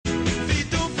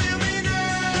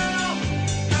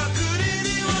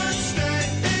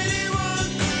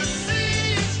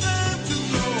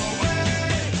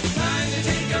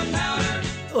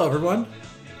Hello, everyone.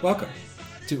 Welcome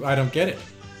to I Don't Get It,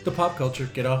 the pop culture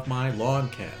Get Off My Lawn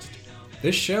cast.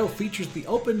 This show features the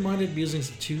open-minded musings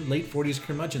of two late 40s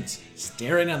curmudgeons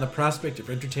staring on the prospect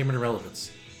of entertainment irrelevance.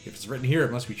 If it's written here,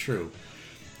 it must be true.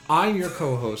 I'm your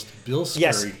co-host, Bill Scurry.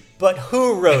 Yes, but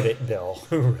who wrote it, Bill?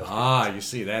 Who wrote it? You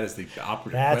see, that is the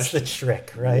operative That's question. the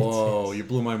trick, right? Whoa, you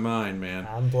blew my mind, man.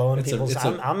 I'm blowing people's.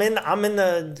 I'm in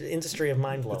the industry of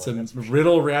mind blowing. It's a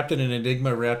riddle wrapped in an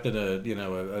enigma, wrapped in a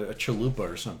chalupa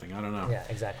or something. I don't know. Yeah,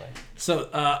 exactly. So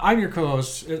I'm your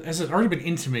co-host. As has already been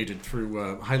intimated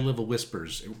through high-level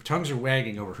whispers, tongues are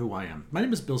wagging over who I am. My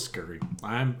name is Bill Scurry.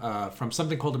 I'm from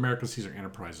something called American Caesar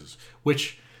Enterprises,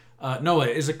 which Noah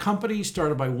is a company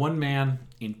started by one man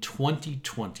in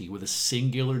 2020 with a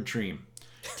singular dream: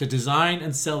 to design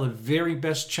and sell the very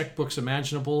best checkbooks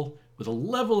imaginable with a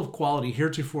level of quality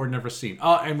heretofore never seen.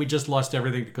 Oh, and we just lost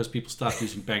everything because people stopped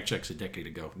using bank checks a decade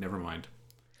ago. Never mind.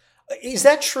 Is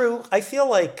that true? I feel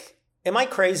like, am I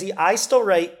crazy? I still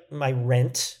write my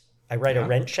rent. I write a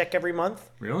rent check every month.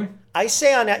 Really? I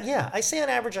say on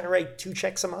average I write 2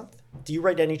 checks a month. Do you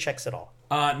write any checks at all?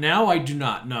 Now I do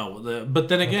not know. But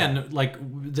then again,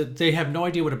 they have no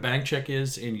idea what a bank check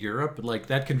is in Europe. Like,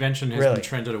 that convention has been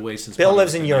trended away since. Bill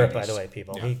lives in Europe, 90s. By the way,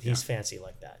 people. Yeah, he's fancy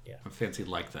like that. Yeah, I'm fancy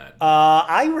like that.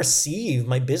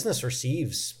 my business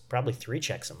receives probably 3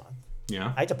 checks a month.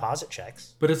 Yeah, I deposit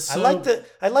checks, but it's so...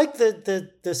 I like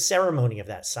the ceremony of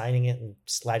that, signing it and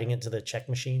sliding it into the check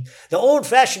machine. The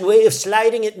old-fashioned way of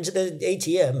sliding it into the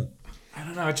ATM. I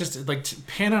don't know. It just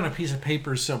pen on a piece of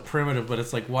paper is so primitive, but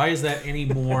it's like, why is that any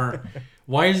more?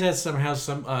 Why is that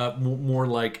somehow more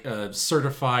like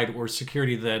certified or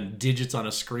security than digits on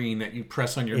a screen that you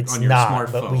press on your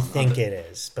smartphone? But we think it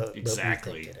is.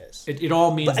 Exactly. But we think it is. It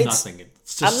all means nothing.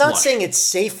 It's just I'm not saying it's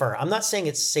safer. I'm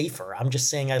just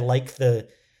saying I like the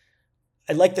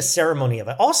ceremony of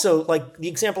it. Also, like the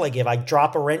example I give, I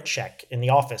drop a rent check in the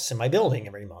office in my building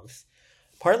every month.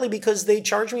 Partly because they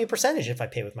charge me a percentage if I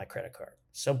pay with my credit card.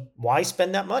 So why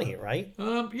spend that money, right?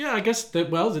 Yeah, I guess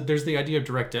there's the idea of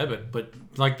direct debit, but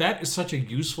like that is such a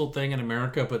useful thing in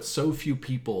America, but so few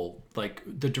people like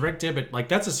the direct debit. Like,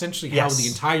 that's essentially how the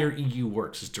entire EU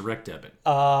works, is direct debit.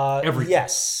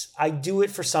 Yes, I do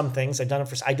it for some things. I've done it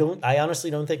for. I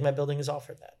honestly don't think my building has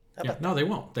offered that. No, they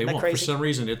won't. They won't. Crazy? For some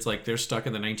reason, it's like they're stuck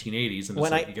in the 1980s, and it's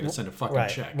like you got to send a fucking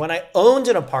check. When I owned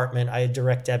an apartment, I had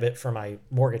direct debit for my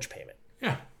mortgage payment.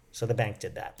 Yeah. So the bank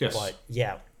did that. Yes. But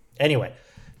yeah. Anyway,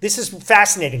 this is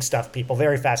fascinating stuff, people.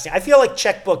 Very fascinating. I feel like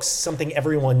checkbooks something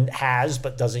everyone has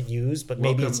but doesn't use. But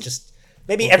maybe it's just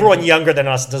everyone younger than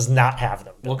us does not have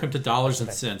them. Welcome to Dollars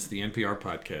and Cents, the NPR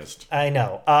podcast. I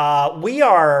know. We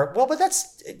are but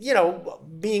that's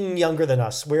being younger than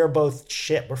us. We're both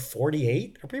We're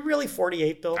 48. Are we really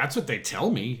 48, Bill? That's what they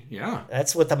tell me. Yeah.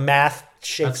 That's what the math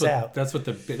shakes out. That's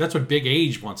what Big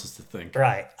Age wants us to think.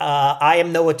 Right. I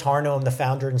am Noah Tarno. I'm the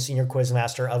founder and senior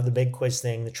quizmaster of the Big Quiz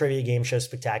Thing, the trivia game show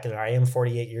Spectacular. I am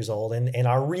 48 years old, and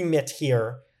our remit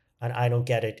here on I Don't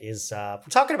Get It is we're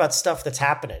talking about stuff that's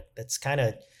happening. That's kind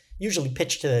of usually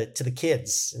pitched to the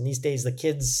kids, and these days the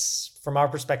kids, from our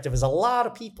perspective, is a lot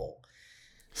of people.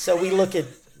 So we look at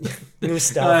new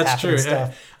stuff. That's true.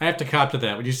 Stuff. I have to cop to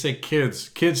that. When you say kids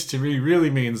to me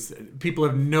really means people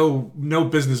have no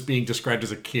business being described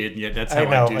as a kid, yet that's how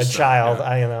I do a stuff. child. Yeah.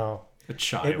 I know. A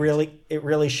child. It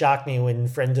really shocked me when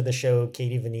friend of the show,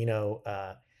 Katie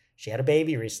Venino, she had a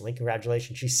baby recently.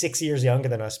 Congratulations. She's 6 years younger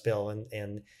than us, Bill,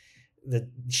 and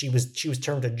she was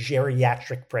termed a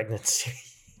geriatric pregnancy.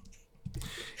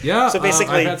 Yeah, so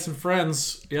basically, I've had some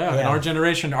friends. Yeah, in our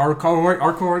generation, our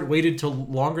cohort waited till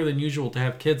longer than usual to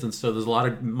have kids, and so there's a lot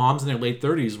of moms in their late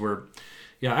 30s where,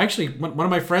 actually, one of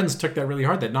my friends took that really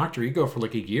hard. That knocked her ego for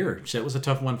like a year. That was a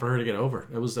tough one for her to get over.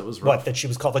 That was rough. What, that she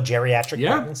was called a geriatric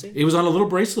pregnancy? It was on a little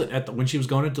bracelet when she was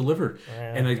going to deliver,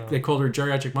 and they called her a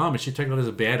geriatric mom, and she took it as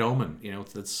a bad omen.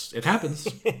 It happens.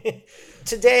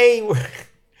 Today,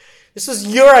 this was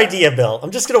your idea, Bill.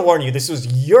 I'm just going to warn you. This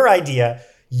was your idea.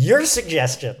 Your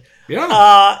suggestion.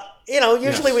 Yeah.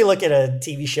 Usually we look at a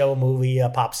TV show, a movie, a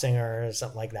pop singer, or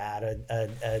something like that,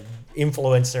 a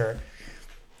influencer.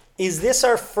 Is this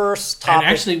our first topic?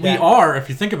 And actually, we are. If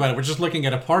you think about it, we're just looking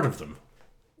at a part of them.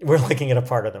 We're looking at a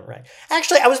part of them, right?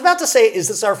 Actually, I was about to say, is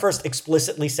this our first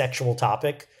explicitly sexual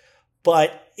topic?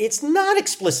 But it's not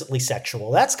explicitly sexual.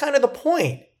 That's kind of the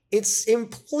point. It's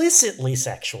implicitly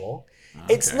sexual.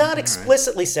 Okay, it's not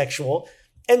explicitly sexual.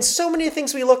 And so many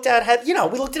things we looked at we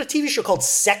looked at a TV show called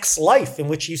Sex Life, in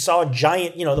which you saw a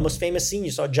giant, the most famous scene,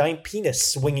 you saw a giant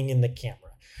penis swinging in the camera.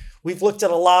 We've looked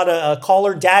at a lot of Call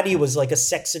Her Daddy was like a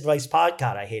sex advice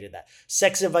podcast. I hated that.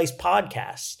 Sex advice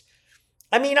podcast.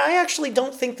 I mean, I actually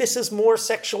don't think this is more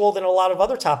sexual than a lot of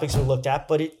other topics we looked at,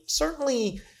 but it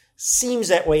certainly seems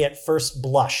that way at first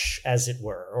blush, as it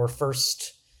were, or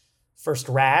first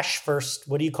rash,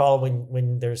 what do you call it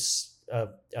when there's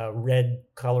a red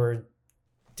colored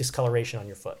discoloration on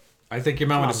your foot? I think you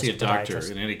might want to see a doctor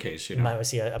in any case. You might want to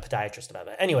see a podiatrist about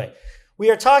that. Anyway, we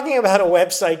are talking about a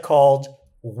website called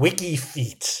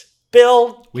WikiFeet.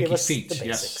 Bill, give us the basics.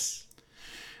 Yes.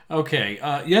 Okay.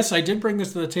 Yes, I did bring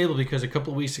this to the table because a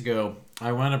couple of weeks ago,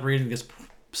 I wound up reading this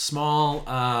small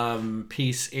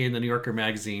piece in the New Yorker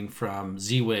magazine from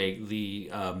Z-Way,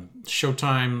 the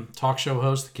Showtime talk show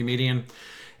host, the comedian.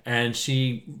 And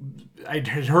I'd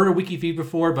heard of WikiFeet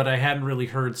before, but I hadn't really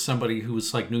heard somebody who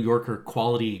was like New Yorker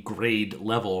quality grade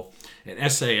level, an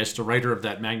essayist, a writer of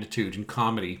that magnitude in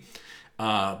comedy,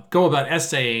 go about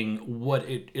essaying what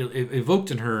it evoked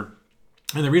in her.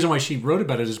 And the reason why she wrote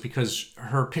about it is because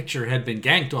her picture had been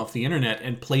ganked off the internet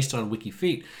and placed on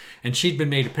WikiFeet, and she'd been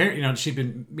made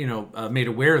apparent, made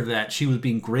aware that she was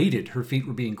being graded. Her feet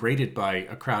were being graded by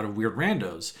a crowd of weird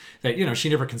randos. That she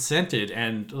never consented,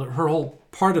 and her whole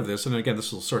part of this, and again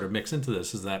this will sort of mix into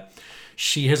this, is that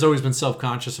she has always been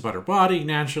self-conscious about her body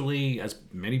naturally, as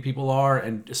many people are,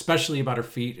 and especially about her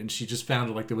feet. And she just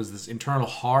found like there was this internal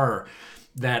horror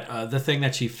that the thing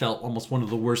that she felt almost one of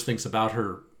the worst things about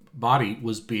her body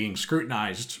was being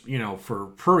scrutinized, for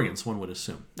prurience, one would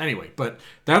assume. Anyway, but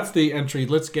that's the entry.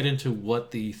 Let's get into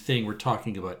what the thing we're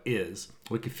talking about is.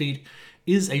 WikiFeet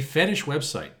is a fetish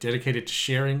website dedicated to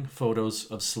sharing photos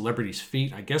of celebrities'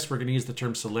 feet. I guess we're going to use the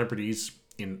term celebrities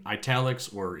in italics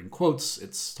or in quotes.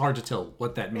 It's hard to tell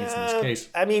what that means in this case.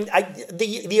 I mean,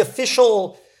 the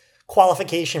official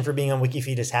qualification for being on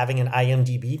WikiFeet is having an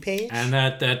IMDb page, and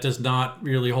that does not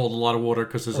really hold a lot of water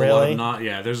because there's a lot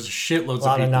of there's shitloads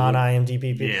of people. Non-IMDb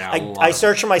people. Yeah, I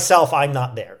search for myself. I'm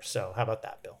not there. So how about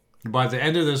that, Bill? By the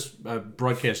end of this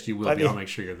broadcast, you will be. I'll make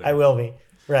sure you're there. I will be.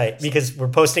 Right, because we're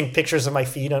posting pictures of my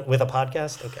feet with a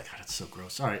podcast. Okay, God, it's so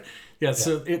gross. All right, yeah.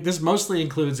 So this mostly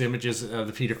includes images of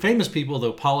the feet of famous people,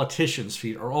 though politicians'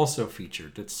 feet are also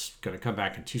featured. It's going to come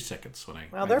back in 2 seconds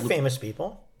they're famous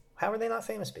people. How are they not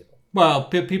famous people? Well,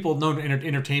 people known in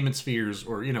entertainment spheres,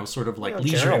 or sort of like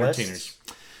leisure entertainers.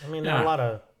 I mean, there are a lot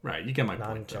of right. You get my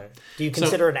point. Do you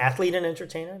consider an athlete an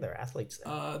entertainer? They're athletes.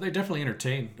 They definitely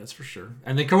entertain. That's for sure.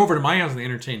 And they come over to my house and they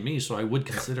entertain me, so I would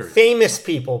consider it. Famous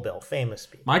people, Bill. Famous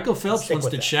people. Michael Phelps once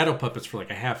did shadow puppets for like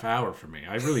a half hour for me.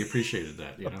 I really appreciated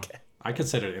that. Okay. I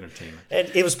consider it entertainment. And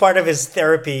it was part of his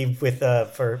therapy with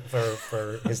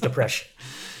for his depression.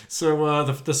 So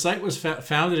the site was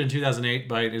founded in 2008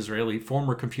 by an Israeli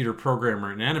former computer programmer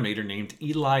and animator named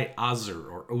Eli Ozer,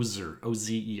 or Ozer,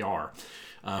 O-Z-E-R,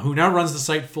 who now runs the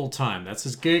site full time. That's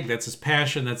his gig. That's his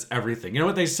passion. That's everything. You know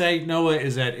what they say, Noah,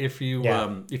 is that if you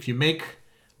make,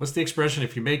 what's the expression?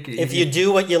 If you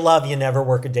do what you love, you never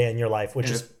work a day in your life, which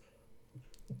is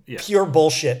pure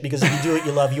bullshit. Because if you do what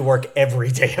you love, you work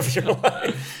every day of your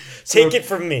life. Take it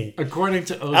from me. According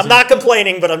to Ozer, I'm not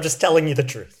complaining, but I'm just telling you the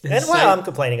truth. And I'm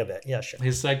complaining a bit. Yeah, sure.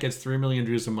 His site gets 3 million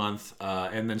views a month.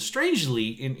 And then strangely,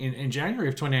 in January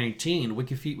of 2019,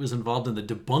 WikiFeet was involved in the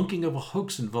debunking of a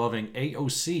hoax involving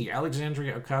AOC,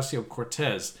 Alexandria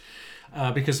Ocasio-Cortez,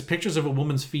 because pictures of a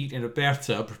woman's feet in a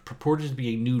bathtub, purported to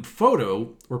be a nude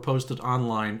photo, were posted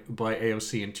online by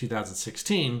AOC in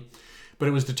 2016. But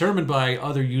it was determined by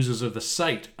other users of the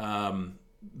site,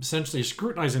 essentially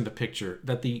scrutinizing the picture,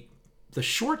 that the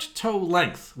short toe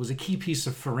length was a key piece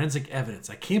of forensic evidence.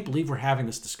 I can't believe we're having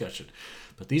this discussion,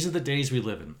 but these are the days we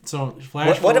live in. So,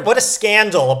 what a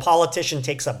scandal! A politician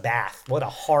takes a bath. What a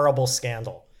horrible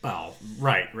scandal. Oh,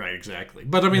 right, exactly.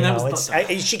 But I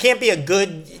mean, she can't be a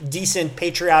good, decent,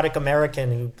 patriotic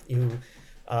American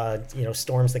who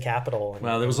storms the Capitol.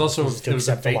 Well, there was a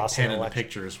vape pen in the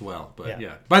picture as well. But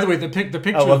yeah. By the way, the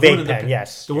picture of the woman in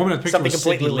the woman in the picture was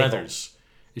Sydney Leathers.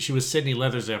 She was Sydney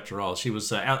Leathers after all. She was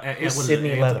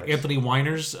Anthony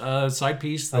Weiner's side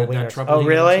piece. That Trouble. Oh,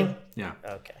 really? Yeah.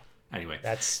 Okay. Anyway,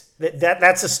 that's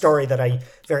a story that I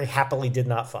very happily did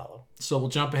not follow. So we'll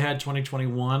jump ahead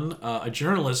 2021. A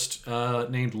journalist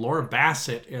named Laura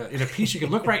Bassett, in a piece you can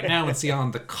look right now and see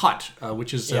on The Cut,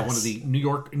 which is one of the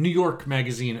New York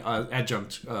Magazine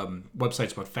adjunct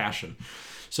websites about fashion.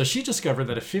 So she discovered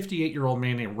that a 58-year-old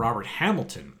man named Robert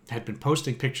Hamilton had been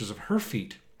posting pictures of her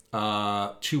feet to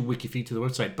WikiFeet, to the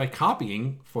website, by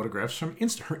copying photographs from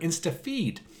her Insta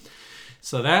feed.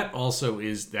 So that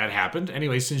happened.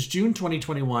 Anyway, since June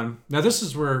 2021, now this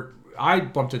is where I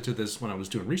bumped into this when I was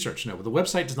doing research. Now, the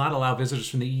website does not allow visitors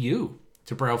from the EU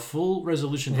to browse full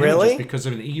resolution Really? images because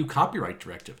of an EU copyright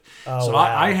directive. Oh, So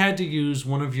wow. I had to use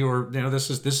one of your, this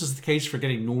is the case for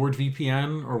getting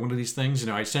NordVPN or one of these things.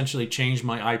 I essentially changed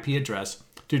my IP address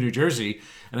to New Jersey,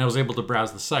 and I was able to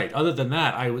browse the site. Other than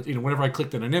that, I was, whenever I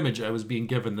clicked on an image, I was being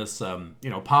given this,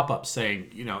 pop-up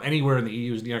saying, anywhere in the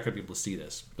EU, you're not going to be able to see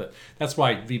this. But that's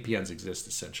why VPNs exist,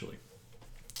 essentially.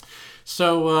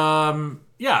 So,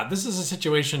 this is a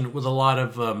situation with a lot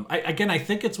of... I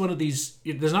think it's one of these...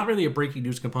 There's not really a breaking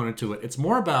news component to it. It's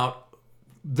more about,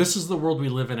 this is the world we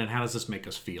live in, and how does this make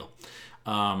us feel?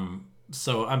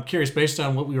 So I'm curious, based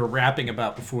on what we were rapping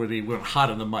about before we went hot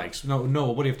on the mics.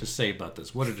 Noah, what do you have to say about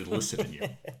this? What did it elicit in you?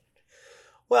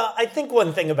 Well, I think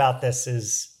one thing about this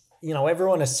is,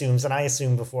 everyone assumes, and I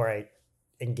assumed before I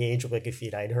engaged with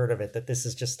WikiFeet, I'd heard of it, that this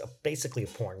is just basically a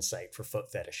porn site for foot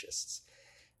fetishists.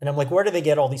 And I'm like, where do they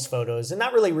get all these photos? And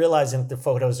not really realizing that the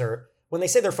photos are, when they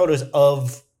say they're photos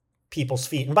of people's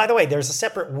feet. And by the way, there's a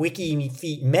separate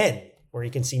WikiFeet men where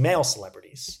you can see male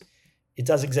celebrities. It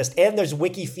does exist. And there's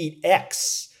WikiFeet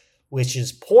X, which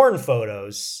is porn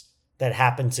photos that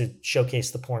happen to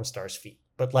showcase the porn star's feet.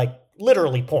 But like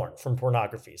literally porn from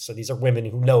pornography. So these are women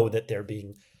who know that they're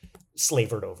being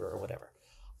slavered over or whatever.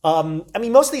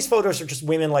 Most of these photos are just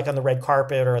women like on the red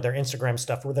carpet or their Instagram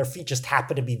stuff where their feet just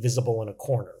happen to be visible in a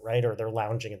corner, right? Or they're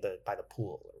lounging by the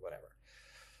pool or whatever.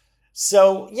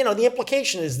 So, the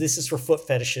implication is this is for foot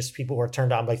fetishists, people who are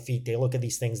turned on by feet. They look at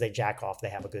these things, they jack off, they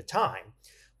have a good time.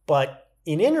 But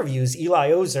in interviews,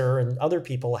 Eli Ozer and other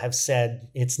people have said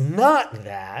it's not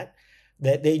that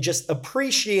they just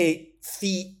appreciate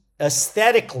feet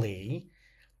aesthetically.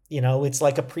 It's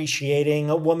like appreciating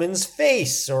a woman's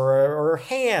face or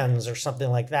hands or something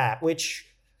like that, which,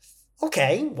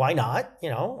 okay, why not?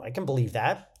 I can believe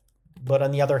that. But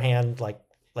on the other hand, like,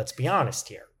 let's be honest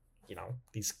here.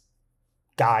 These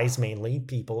guys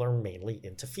people are mainly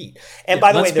into feet. And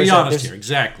by the way, let's be honest here,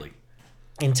 exactly.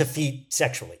 Into feet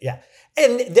sexually, yeah.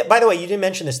 And by the way, you didn't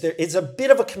mention this. There is a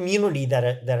bit of a community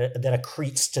that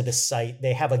accretes to the site.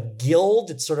 They have a guild.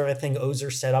 It's sort of a thing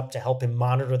Ozer set up to help him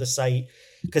monitor the site.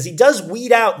 Because he does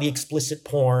weed out the explicit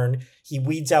porn. He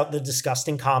weeds out the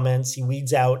disgusting comments. He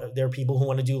weeds out, there are people who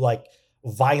want to do like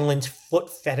violent foot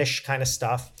fetish kind of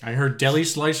stuff. I heard deli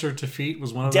slicer to feet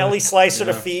was one of them. Deli slicer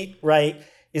to feet, right.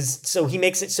 So he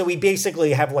makes it, so we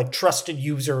basically have like trusted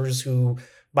users who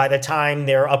by the time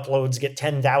their uploads get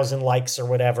 10,000 likes or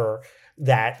whatever,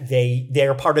 that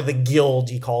they're part of the guild,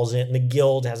 he calls it. And the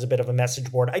guild has a bit of a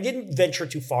message board. I didn't venture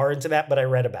too far into that, but I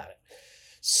read about it.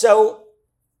 So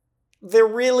there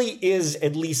really is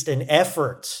at least an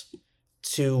effort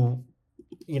to,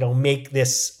 make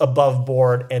this above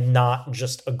board and not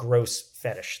just a gross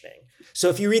fetish thing. So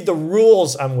if you read the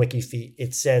rules on WikiFeet,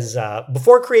 it says,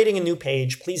 before creating a new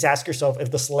page, please ask yourself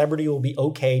if the celebrity will be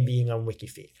okay being on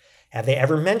WikiFeet. Have they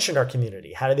ever mentioned our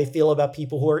community? How do they feel about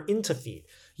people who are into feet?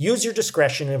 Use your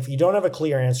discretion, and if you don't have a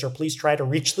clear answer, please try to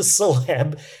reach the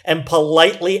celeb and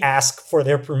politely ask for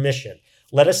their permission.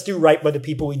 Let us do right by the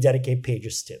people we dedicate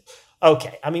pages to.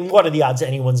 Okay, what are the odds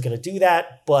anyone's going to do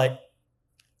that? But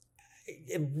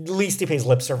at least he pays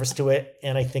lip service to it,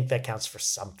 and I think that counts for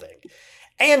something.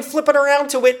 And flipping around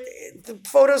to it,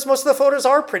 most of the photos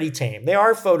are pretty tame. They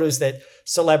are photos that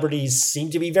celebrities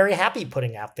seem to be very happy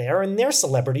putting out there, and they're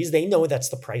celebrities. They know that's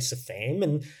the price of fame,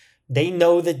 and they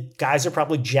know that guys are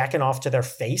probably jacking off to their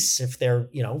face if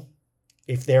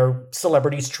they're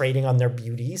celebrities trading on their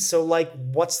beauty. So, like,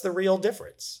 what's the real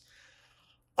difference?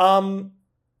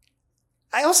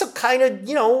 I also kind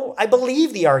of, I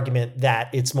believe the argument that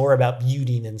it's more about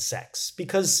beauty than sex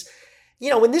because,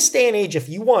 in this day and age, if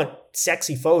you want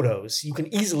sexy photos, you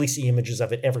can easily see images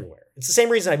of it everywhere. It's the same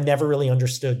reason I've never really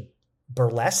understood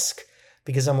burlesque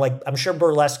because I'm sure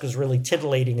burlesque was really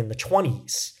titillating in the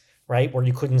 20s, right? Where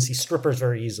you couldn't see strippers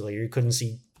very easily or you couldn't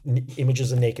see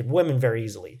images of naked women very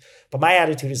easily. But my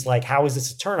attitude is like, how is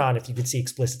this a turn on if you could see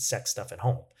explicit sex stuff at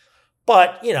home?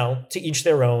 But, to each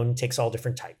their own, takes all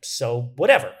different types. So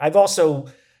whatever.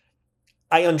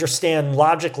 I understand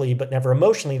logically, but never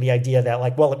emotionally, the idea that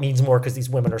like, well, it means more because these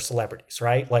women are celebrities,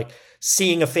 right? Like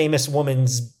seeing a famous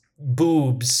woman's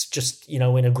boobs just, in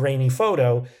a grainy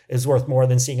photo is worth more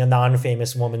than seeing a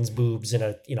non-famous woman's boobs in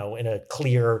a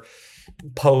clear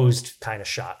posed kind of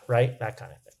shot, right? That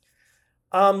kind of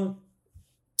thing.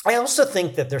 I also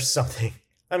think that there's something,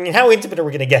 how intimate are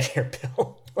we going to get here,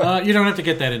 Bill? You don't have to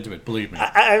get that into it, believe me.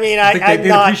 I'd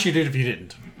appreciate it if you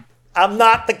didn't. I'm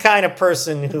not the kind of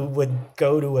person who would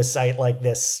go to a site like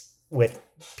this with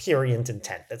purient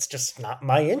intent. That's just not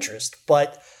my interest.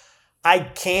 But I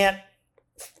can't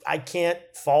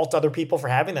fault other people for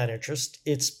having that interest.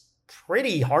 It's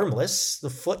pretty harmless. The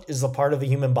foot is a part of the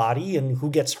human body, and who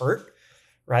gets hurt?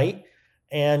 right?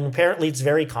 And apparently it's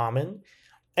very common.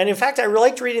 And in fact, I really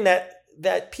liked reading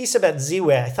that piece about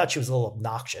Ziwe. I thought she was a little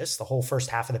obnoxious. The whole first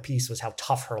half of the piece was how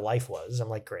tough her life was. I'm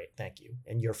like, great, thank you.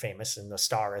 And you're famous and a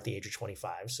star at the age of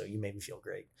 25, so you made me feel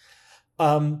great.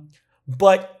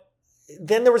 But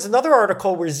then there was another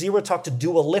article where Ziwe talked to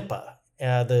Dua Lipa,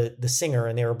 the singer,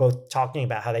 and they were both talking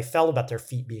about how they felt about their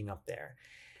feet being up there.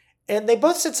 And they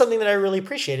both said something that I really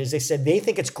appreciated. Is they said they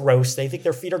think it's gross. They think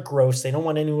their feet are gross. They don't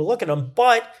want anyone to look at them,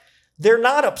 but they're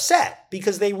not upset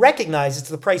because they recognize it's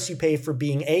the price you pay for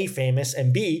being A, famous,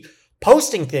 and B,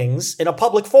 posting things in a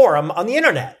public forum on the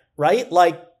internet, right?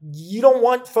 Like, you don't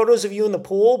want photos of you in the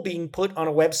pool being put on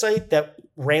a website that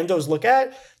randos look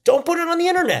at. Don't put it on the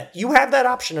internet. You have that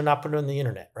option to not put it on the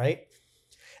internet, right?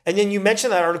 And then you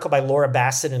mentioned that article by Laura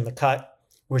Bassett in The Cut,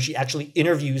 where she actually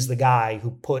interviews the guy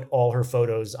who put all her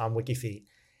photos on WikiFeet.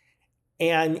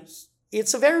 And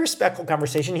it's a very respectful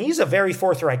conversation. He's a very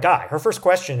forthright guy. Her first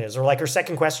question is, or like her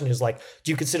second question is like,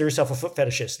 do you consider yourself a foot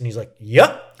fetishist? And he's like,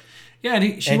 yep. Yeah,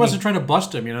 and she wasn't trying to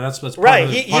bust him. You know, that's part right.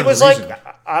 Of the, he was like,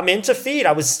 I'm into feet.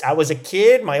 I was a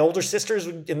kid. My older sisters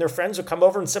and their friends would come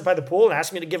over and sit by the pool and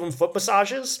ask me to give them foot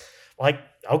massages. Like,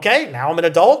 okay, now I'm an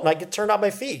adult and I get turned on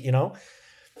my feet, you know?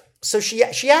 So she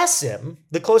asks him,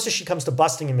 the closest she comes to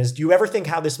busting him is, do you ever think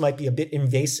how this might be a bit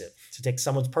invasive to take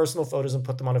someone's personal photos and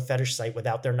put them on a fetish site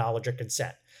without their knowledge or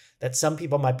consent? That some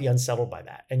people might be unsettled by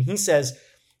that. And he says,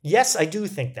 yes, I do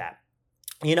think that.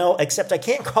 You know, except I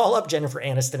can't call up Jennifer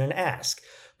Aniston and ask.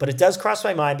 But it does cross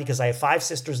my mind because I have 5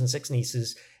 sisters and 6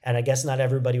 nieces, and I guess not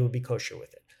everybody would be kosher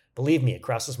with it. Believe me, it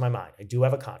crosses my mind. I do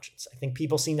have a conscience. I think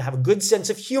people seem to have a good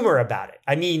sense of humor about it.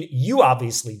 I mean, you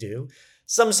obviously do.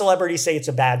 Some celebrities say it's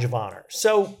a badge of honor.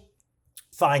 So,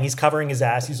 fine, he's covering his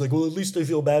ass. He's like, well, at least I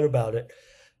feel bad about it.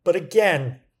 But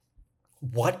again,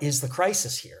 what is the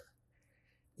crisis here?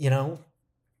 You know?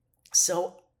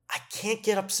 So, I can't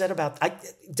get upset about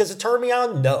does it turn me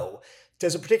on? No.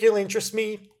 Does it particularly interest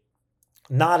me?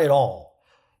 Not at all.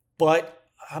 But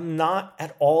I'm not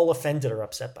at all offended or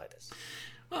upset by this.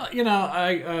 Well, you know,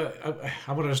 I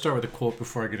wanted to start with a quote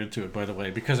before I get into it, by the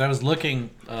way, because I was looking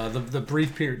the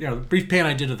brief period, you know, the brief pan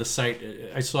I did of the site.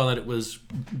 I saw that it was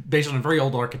based on a very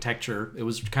old architecture. It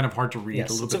was kind of hard to read.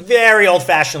 Yes, it's a very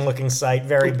old-fashioned looking site,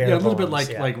 very bare bones. A little bit like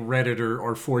Reddit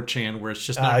or 4chan, where it's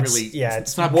just not really.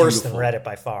 It's not worse beautiful. than Reddit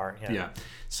by far. Yeah.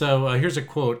 So here's a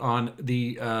quote on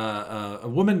the a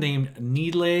woman named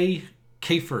Nilay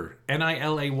Cafer,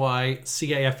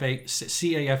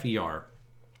 Nilaycafer,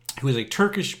 who is a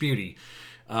Turkish beauty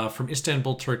from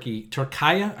Istanbul, Turkey.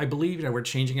 Turkaya, I believe. You know, we're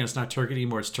changing it. It's not Turkey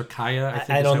anymore. It's Turkaya.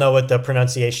 I don't know what the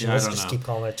pronunciation is. Just keep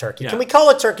calling it Turkey. Yeah. Can we call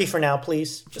it Turkey for now,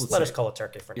 please? Let us call it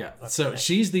Turkey for now. Yeah. So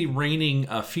she's the reigning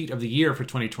feet of the year for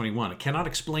 2021. I cannot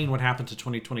explain what happened to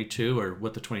 2022 or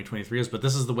what the 2023 is, but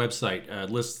this is the website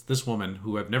lists this woman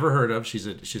who I've never heard of. She's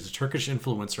a Turkish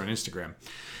influencer on Instagram.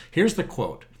 Here's the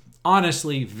quote.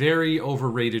 Honestly, very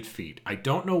overrated feet. I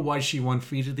don't know why she won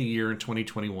Feet of the Year in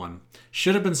 2021.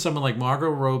 Should have been someone like Margot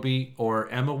Robbie or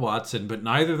Emma Watson, but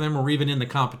neither of them were even in the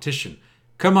competition.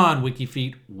 Come on,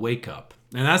 WikiFeet, wake up.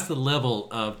 And that's the level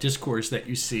of discourse that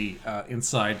you see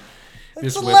inside this website.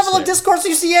 It's the level of discourse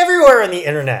you see everywhere on the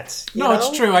internet. No,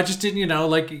 it's true. I just didn't, you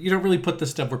don't really put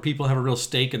this stuff where people have a real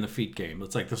stake in the feet game.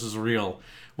 It's like, this is real.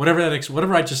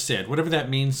 Whatever I just said, whatever that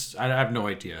means, I have no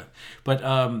idea. But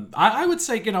I would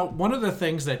say, one of the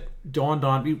things that dawned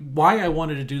on me, why I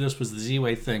wanted to do this was the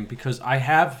Z-Way thing, because I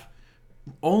have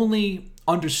only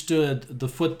understood the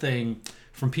foot thing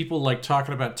from people like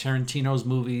talking about Tarantino's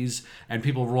movies and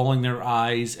people rolling their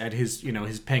eyes at his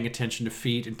paying attention to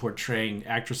feet and portraying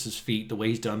actresses' feet the way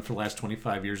he's done for the last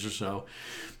 25 years or so.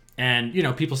 And,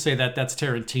 people say that that's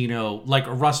Tarantino, like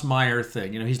a Russ Meyer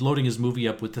thing. He's loading his movie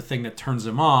up with the thing that turns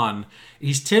him on.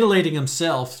 He's titillating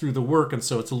himself through the work, and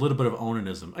so it's a little bit of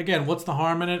onanism. Again, what's the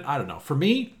harm in it? I don't know. For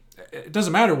me, it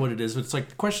doesn't matter what it is. It's like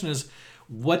the question is,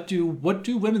 what do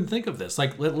women think of this?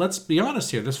 Like, let's be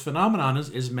honest here. This phenomenon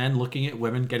is men looking at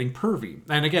women getting pervy.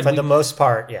 And again, for the most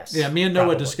part, yes. Yeah, me and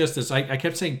Noah discussed this. I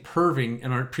kept saying perving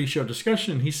in our pre-show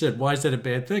discussion. He said, why is that a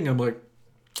bad thing? I'm like,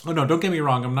 oh, no, don't get me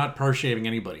wrong. I'm not per-shaving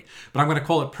anybody. But I'm going to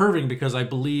call it perving because I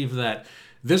believe that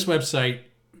this website,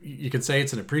 you could say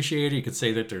it's an appreciator. You could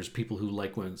say that there's people who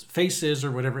like women's faces or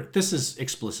whatever. This is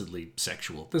explicitly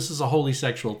sexual. This is a wholly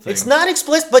sexual thing. It's not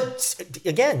explicit, but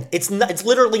again, it's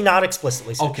literally not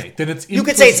explicitly sexual. Okay, then it's you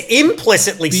could say it's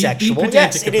implicitly sexual.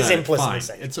 Yes, it is implicitly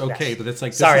sexual. It's okay, yes. But it's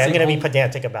like... Sorry, I'm going to be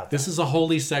pedantic about that. This is a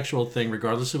wholly sexual thing,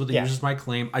 regardless of what the users might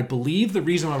claim. I believe the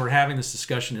reason why we're having this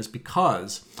discussion is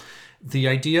because... the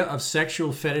idea of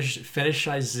sexual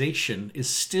fetishization is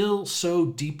still so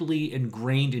deeply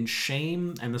ingrained in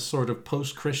shame and the sort of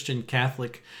post-Christian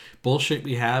Catholic bullshit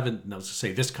we have in, let's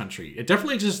say, this country. It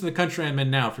definitely exists in the country I'm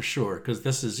in now, for sure, because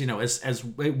this is, as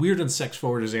weird and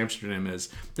sex-forward as Amsterdam is,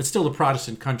 it's still a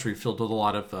Protestant country filled with a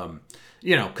lot of,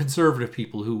 conservative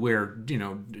people who wear,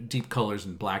 deep colors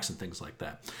and blacks and things like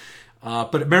that.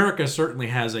 But America certainly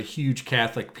has a huge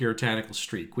Catholic puritanical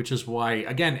streak, which is why,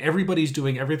 again, everybody's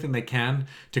doing everything they can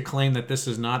to claim that this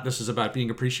is about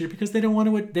being appreciated, because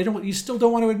you still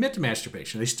don't want to admit to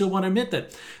masturbation. They still want to admit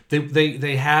that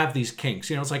they have these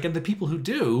kinks. It's like, and the people who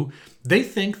do, they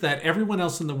think that everyone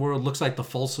else in the world looks like the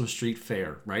Folsom Street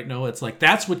Fair, right? No, it's like,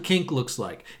 that's what kink looks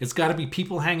like. It's got to be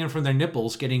people hanging from their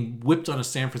nipples getting whipped on a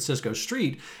San Francisco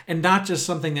street, and not just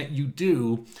something that you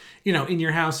do, in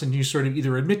your house, and you sort of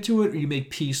either admit to it or you make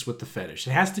peace with the fetish.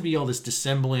 It has to be all this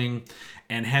dissembling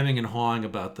and hemming and hawing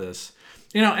about this.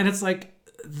 And it's like,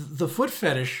 the foot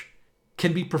fetish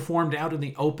can be performed out in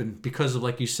the open because of,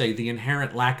 like you say, the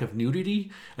inherent lack of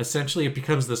nudity. Essentially, it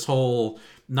becomes this whole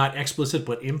not explicit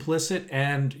but implicit,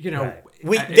 and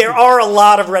there are a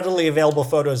lot of readily available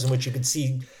photos in which you can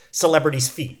see celebrities'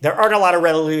 feet. There aren't a lot of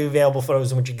readily available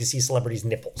photos in which you can see celebrities'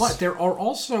 nipples. But there are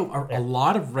also a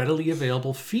lot of readily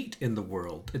available feet in the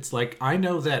world. It's like, I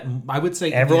know that, I would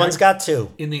say, everyone's got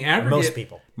two. In the aggregate, most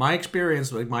people. My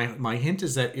experience, like my hint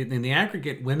is that in the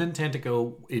aggregate, women tend to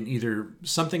go in either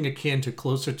something akin to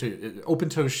closer to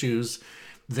open-toe shoes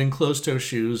than closed-toe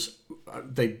shoes.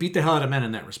 They beat the hell out of men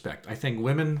in that respect. I think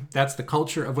women, that's the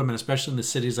culture of women, especially in the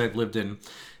cities I've lived in.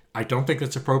 I don't think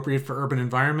that's appropriate for urban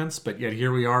environments, but yet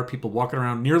here we are, people walking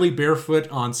around nearly barefoot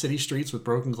on city streets with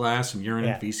broken glass and urine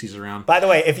and feces around. By the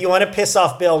way, if you want to piss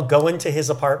off Bill, go into his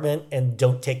apartment and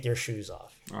don't take your shoes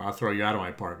off. I'll throw you out of my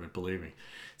apartment, believe me.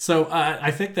 So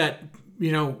I think that,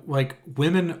 like,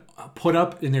 women put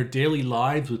up in their daily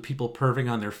lives with people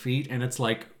perving on their feet. And it's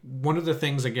like, one of the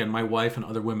things, again, my wife and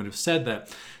other women have said,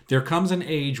 that there comes an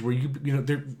age where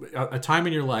a time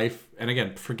in your life, and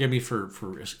again, forgive me for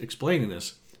explaining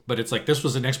this, but it's like, this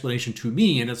was an explanation to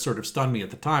me, and it sort of stunned me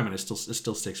at the time, and it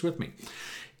still sticks with me.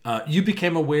 You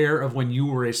became aware of when you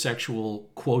were a sexual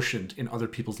quotient in other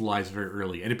people's lives very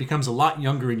early, and it becomes a lot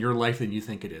younger in your life than you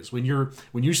think it is. When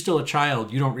you're still a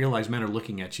child, you don't realize men are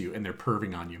looking at you and they're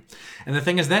perving on you. And the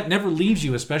thing is, that never leaves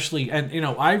you, especially. And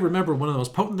I remember one of the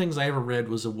most potent things I ever read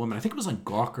was a woman. I think it was on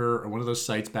Gawker or one of those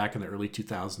sites back in the early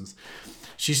 2000s.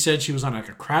 She said she was on like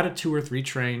a crowded 2 or 3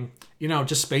 train,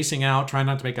 just spacing out, trying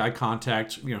not to make eye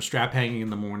contact, strap hanging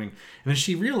in the morning. And then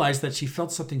she realized that she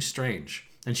felt something strange.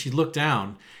 And she looked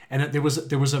down, and there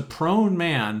was a prone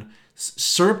man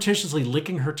surreptitiously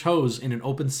licking her toes in an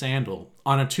open sandal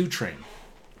on a 2 train.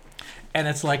 And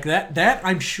it's like that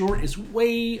I'm sure is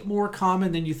way more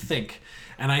common than you think.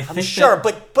 And I'm sure,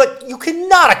 but you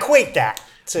cannot equate that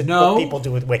to what people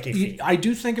do with WikiFeet. I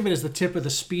do think of it as the tip of the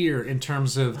spear in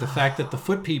terms of the fact that the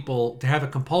foot people have a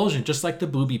compulsion, just like the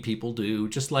booby people do,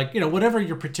 just like, whatever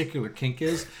your particular kink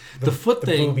is. The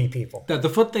booby people. The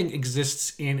foot thing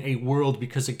exists in a world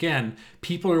because, again,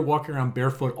 people are walking around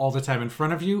barefoot all the time in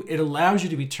front of you. It allows you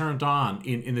to be turned on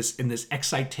in this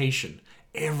excitation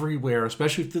everywhere,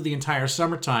 especially through the entire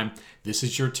summertime. This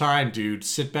is your time, dude.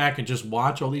 Sit back and just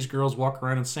watch all these girls walk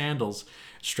around in sandals,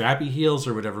 strappy heels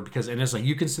or whatever, and it's like,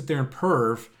 you can sit there and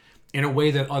perv in a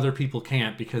way that other people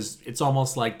can't, because it's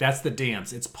almost like that's the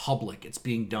dance. It's public. It's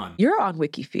being done. You're on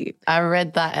WikiFeet. I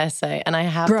read that essay, and I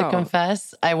have to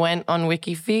confess, I went on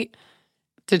WikiFeet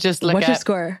to just look What's your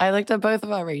score? I looked at both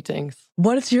of our ratings.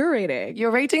 What is your rating?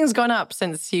 Your rating's gone up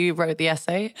since you wrote the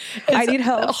essay. I need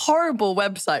help. A horrible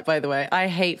website, by the way. I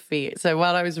hate feet. So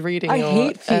while I was reading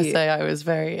your essay, I was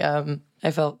very,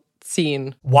 I felt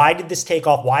seen. Why did this take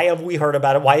off? Why have we heard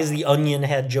about it? Why has The Onion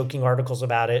had joking articles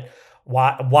about it?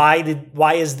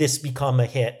 Why has this become a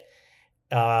hit?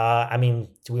 Do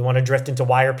we want to drift into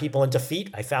why are people into feet?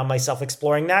 I found myself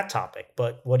exploring that topic,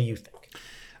 but what do you think?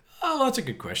 Oh, that's a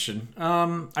good question.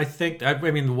 I think,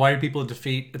 why are people into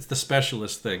feet? It's the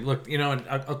specialist thing. Look,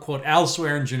 I'll quote Al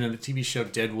Swearingen in the TV show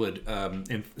Deadwood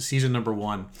in season number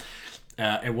 1.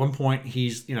 At one point,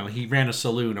 he ran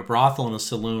a brothel in a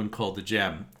saloon called The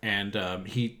Gem. And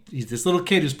he's this little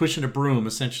kid who's pushing a broom.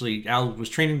 Essentially, Al was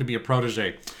training to be a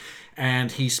protege.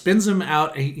 And he spins him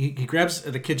out. He grabs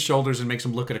the kid's shoulders and makes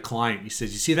him look at a client. He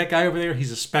says, "You see that guy over there?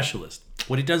 He's a specialist."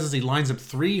 What he does is he lines up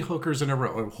 3 hookers in a row,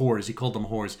 or whores. He called them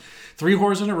whores. 3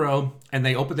 whores in a row, and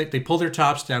they pull their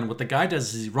tops down. What the guy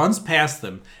does is he runs past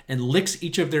them and licks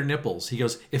each of their nipples. He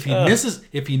goes, if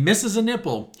he misses a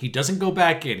nipple, he doesn't go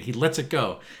back in. He lets it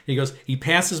go. He goes, he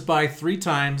passes by 3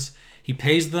 times. He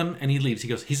pays them and he leaves. He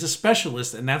goes, he's a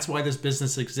specialist, and that's why this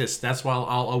business exists. That's why I'll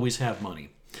always have money.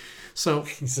 So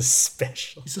he's a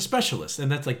specialist. He's a specialist.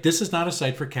 And that's like, this is not a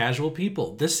site for casual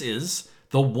people. This is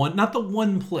the one, not the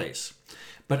one place.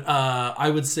 But I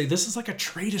would say this is like a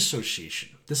trade association.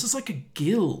 This is like a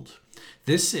guild.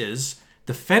 This is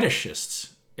the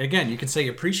fetishists. Again, you can say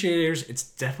appreciators. It's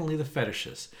definitely the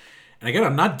fetishists. And again,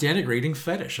 I'm not denigrating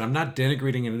fetish. I'm not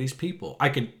denigrating any of these people. I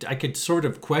could sort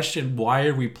of question, why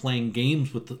are we playing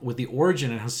games with the origin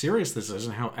and how serious this is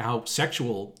and how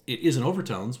sexual it is in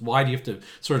overtones. Why do you have to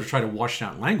sort of try to wash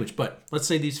out language? But let's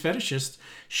say these fetishists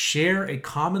share a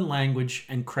common language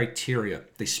and criteria.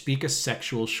 They speak a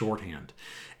sexual shorthand.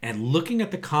 And looking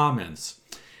at the comments,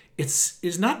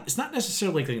 it's not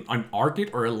necessarily like an art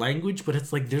or a language, but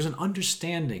it's like there's an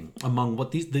understanding among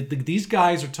what these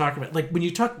guys are talking about. Like when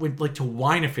you talk to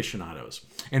wine aficionados,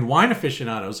 and wine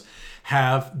aficionados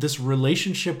have this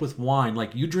relationship with wine.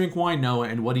 Like, you drink wine, Noah,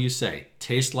 and what do you say?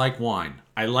 Tastes like wine.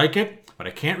 I like it, but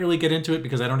I can't really get into it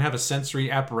because I don't have a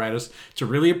sensory apparatus to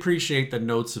really appreciate the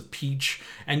notes of peach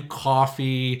and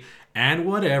coffee and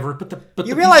whatever. But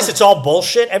you realize it's all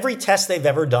bullshit. Every test they've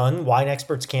ever done, wine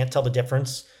experts can't tell the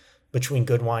difference between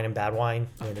good wine and bad wine.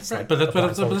 I mean, it's right, like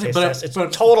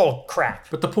it's total crap.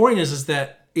 But the point is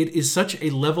that it is such a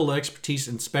level of expertise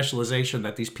and specialization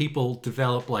that these people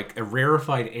develop like a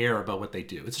rarefied air about what they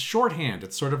do. It's a shorthand.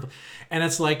 It's sort of, and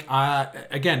it's like,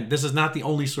 again, this is not the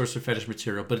only source of fetish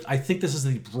material, but I think this is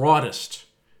the broadest,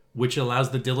 which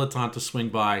allows the dilettante to swing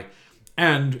by.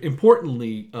 And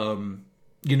importantly,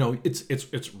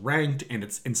 it's ranked, and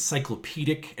it's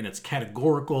encyclopedic, and it's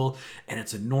categorical, and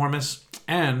it's enormous,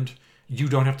 and you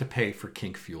don't have to pay for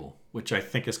kink fuel, which I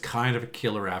think is kind of a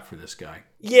killer app for this guy.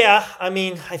 Yeah, I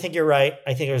mean, I think you're right.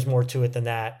 I think there's more to it than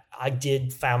that. I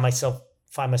did find myself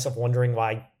wondering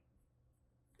why.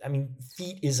 I mean,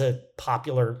 feet is a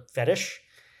popular fetish,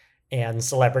 and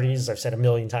celebrities, I've said a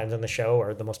million times on the show,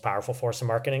 are the most powerful force in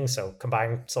marketing. So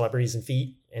combine celebrities and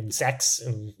feet and sex,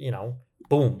 and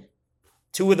boom.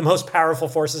 Two of the most powerful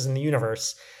forces in the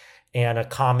universe, and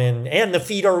the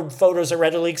feet photos are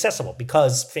readily accessible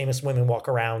because famous women walk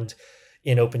around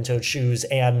in open-toed shoes,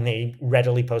 and they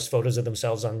readily post photos of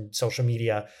themselves on social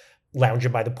media,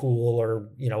 lounging by the pool or,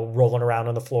 rolling around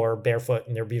on the floor barefoot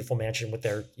in their beautiful mansion with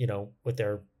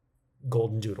their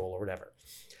golden doodle or whatever.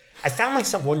 I found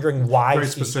myself wondering why very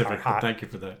feet specific, are hot. Thank you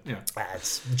for that. Yeah.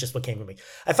 That's just what came to me.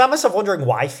 I found myself wondering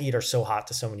why feet are so hot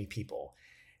to so many people.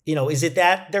 Is it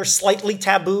that they're slightly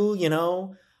taboo,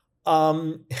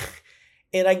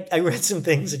 And I read some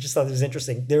things. I just thought it was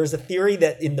interesting. There's a theory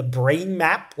that in the brain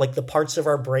map, like the parts of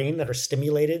our brain that are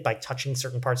stimulated by touching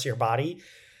certain parts of your body,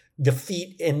 the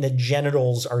feet and the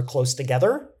genitals are close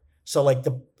together. So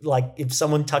like if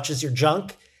someone touches your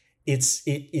junk,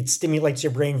 it stimulates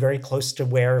your brain very close to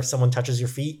where someone touches your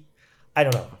feet. I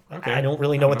don't know. Okay. I don't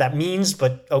really know what that means,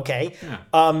 but okay.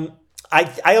 Yeah.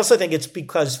 I also think it's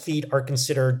because feet are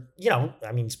considered,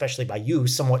 especially by you,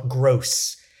 somewhat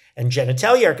gross. And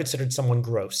genitalia are considered somewhat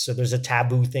gross. So there's a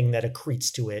taboo thing that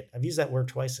accretes to it. I've used that word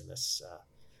twice in this.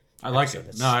 I like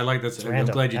it. No, I like that. I'm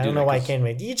glad you did. I don't know why I came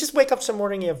to me. You just wake up some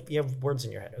morning, you have words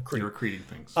in your head. You're accreting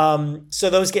things. So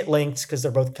those get linked because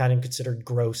they're both kind of considered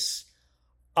gross.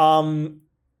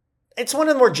 It's one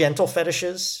of the more gentle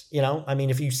fetishes,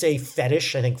 if you say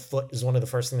fetish, I think foot is one of the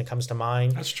first thing that comes to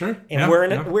mind. That's true. And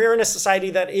we're in a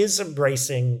society that is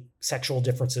embracing sexual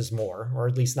differences more, or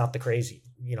at least not the crazy,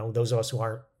 those of us who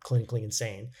aren't clinically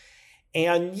insane.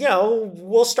 And,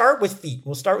 we'll start with feet.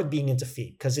 We'll start with being into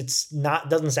feet because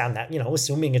doesn't sound that,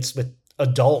 assuming it's with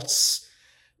adults,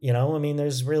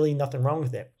 there's really nothing wrong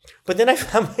with it. But then I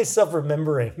found myself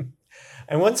remembering,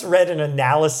 I once read an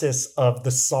analysis of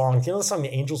the song. Do you know the song,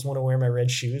 The Angels Want to Wear My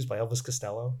Red Shoes by Elvis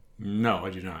Costello? No, I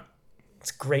do not.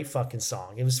 It's a great fucking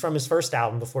song. It was from his first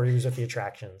album before he was with the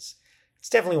Attractions. It's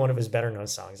definitely one of his better known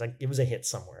songs. Like, it was a hit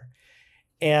somewhere.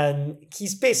 And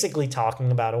he's basically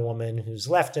talking about a woman who's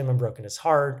left him and broken his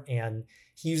heart. And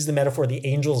he used the metaphor, the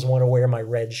angels want to wear my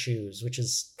red shoes, which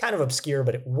is kind of obscure,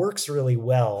 but it works really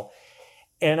well.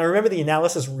 And I remember the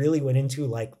analysis really went into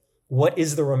like, what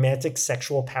is the romantic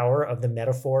sexual power of the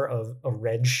metaphor of a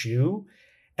red shoe?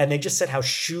 And they just said how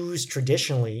shoes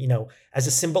traditionally, as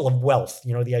a symbol of wealth,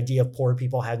 the idea of poor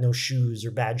people had no shoes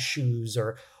or bad shoes,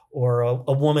 or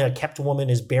a kept woman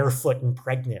is barefoot and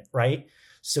pregnant, right?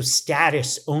 So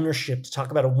status, ownership, to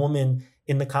talk about a woman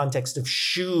in the context of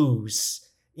shoes,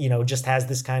 just has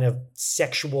this kind of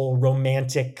sexual,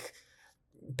 romantic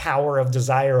power of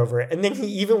desire over it. And then he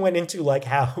even went into like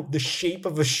how the shape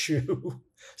of a shoe,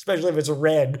 especially if it's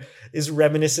red, is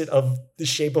reminiscent of the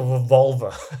shape of a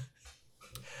vulva.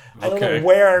 I don't know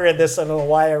where I read this. I don't know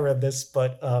why I read this,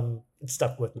 but it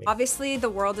stuck with me. Obviously, the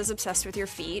world is obsessed with your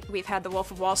feet. We've had the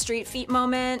Wolf of Wall Street feet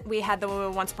moment. We had the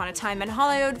Once Upon a Time in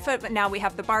Hollywood foot, but now we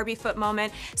have the Barbie foot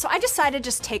moment. So I decided to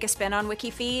just take a spin on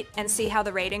WikiFeet and see how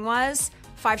the rating was.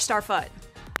 5-star foot.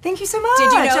 Thank you so much.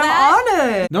 Did you know that? I'm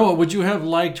honored. Noah, would you have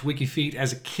liked WikiFeet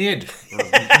as a kid?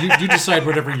 You decide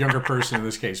whatever younger person in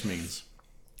this case means.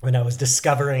 When I was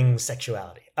discovering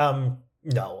sexuality.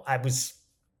 No, I'm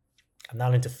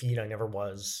not into feet. I never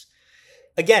was.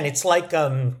 Again, it's like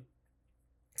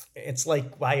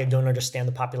why I don't understand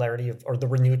the popularity of, or the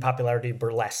renewed popularity of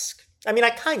burlesque. I mean, I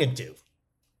kind of do.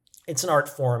 It's an art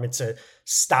form. It's a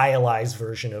stylized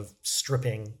version of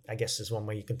stripping, I guess is one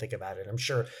way you can think about it. I'm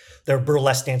sure there are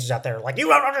burlesque dancers out there like, you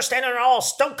don't understand it at all.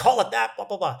 Don't call it that, blah,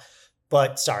 blah, blah.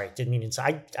 But sorry, didn't mean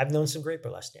to. I've known some great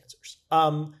burlesque dancers.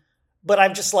 But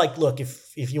I'm just like, look,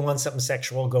 if you want something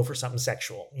sexual, go for something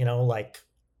sexual. Like,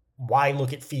 why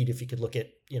look at feet if you could look at,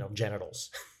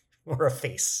 genitals or a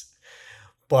face?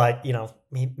 But,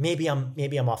 maybe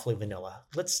I'm awfully vanilla.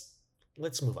 Let's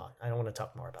move on. I don't want to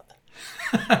talk more about that.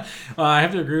 I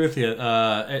have to agree with you.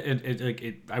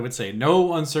 I would say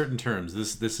no uncertain terms.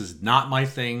 This is not my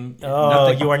thing.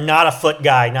 Oh, you are not a foot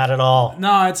guy, not at all.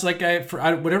 No, it's like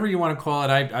whatever you want to call it.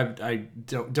 I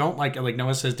don't like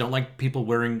Noah says, don't like people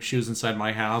wearing shoes inside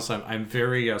my house. I'm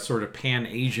very sort of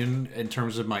pan-Asian in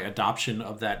terms of my adoption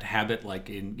of that habit, like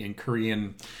in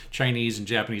Korean, Chinese, and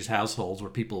Japanese households where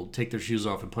people take their shoes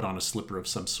off and put on a slipper of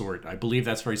some sort. I believe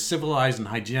that's very civilized and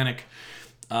hygienic.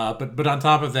 But on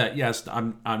top of that, yes,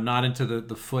 I'm not into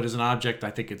the foot as an object.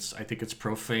 I think it's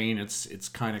profane. It's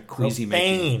kind of queasy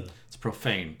making. It's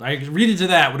profane. I read into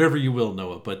that, whatever you will,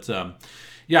 Noah. But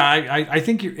I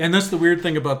think and that's the weird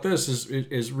thing about this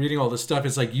is reading all this stuff.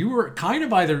 It's like you were kind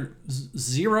of either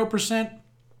 0%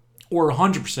 or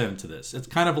 100% into this. It's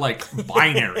kind of like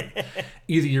binary.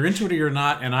 Either you're into it or you're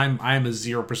not. And I'm a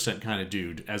 0% kind of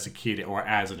dude as a kid or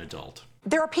as an adult.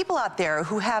 There are people out there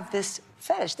who have this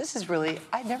fetish. This is really,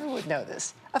 I never would know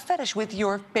this. A fetish with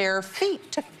your bare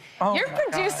feet. Oh, your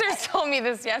producers told me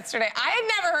this yesterday. I had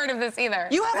never heard of this either.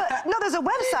 You have there's a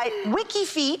website,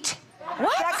 WikiFeet,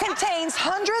 that contains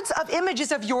hundreds of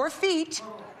images of your feet.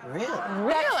 Really?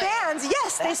 That fans,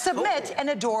 yes, they submit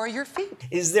and adore your feet.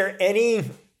 Is there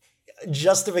any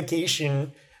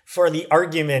justification for the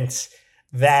argument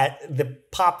that the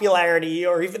popularity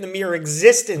or even the mere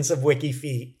existence of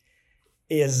WikiFeet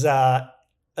is a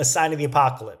sign of the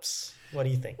apocalypse? What do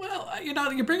you think? Well, you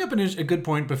bring up a good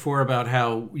point before about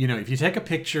how, if you take a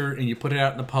picture and you put it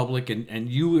out in the public and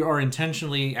you are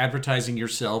intentionally advertising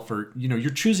yourself or, you're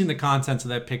choosing the contents of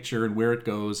that picture and where it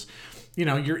goes,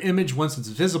 your image, once it's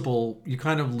visible, you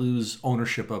kind of lose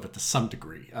ownership of it to some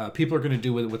degree. People are going to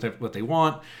do with it what they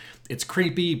want. It's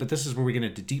creepy, but this is where we get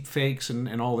into deep fakes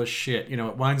and all this shit.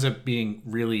 It winds up being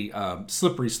really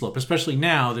slippery slope, especially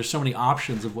now. There's so many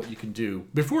options of what you can do.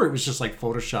 Before, it was just like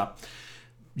Photoshop.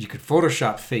 You could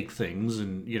Photoshop fake things,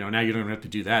 and now you don't have to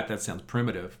do that. That sounds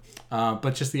primitive.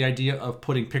 But just the idea of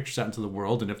putting pictures out into the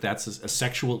world, and if that's a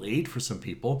sexual aid for some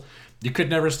people, you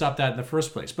could never stop that in the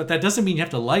first place. But that doesn't mean you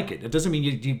have to like it. It doesn't mean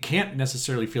you can't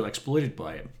necessarily feel exploited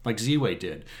by it, like Z-Way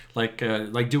did, like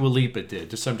Dua Lipa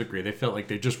did to some degree. They felt like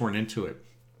they just weren't into it.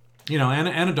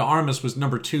 Anna de Armas was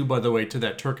number 2, by the way, to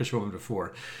that Turkish woman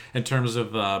before, in terms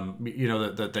of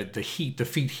the heat, the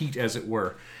feet heat, as it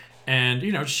were, and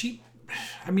she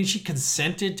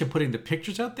consented to putting the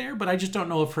pictures out there, but I just don't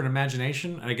know if her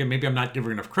imagination, and again, maybe I'm not giving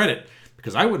her enough credit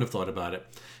because I wouldn't have thought about it.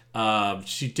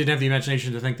 She didn't have the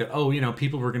imagination to think that,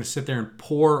 people were going to sit there and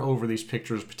pore over these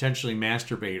pictures, potentially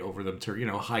masturbate over them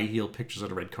to, high heel pictures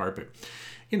on a red carpet.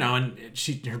 And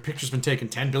her picture's been taken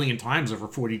 10 billion times over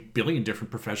 40 billion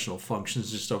different professional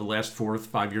functions just over the last 4 or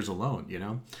 5 years alone,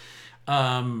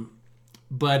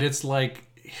 But it's like,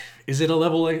 is it a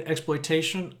level of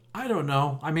exploitation? I don't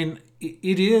know. I mean,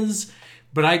 it is,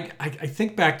 but I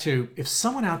think back to if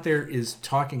someone out there is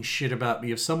talking shit about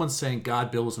me, if someone's saying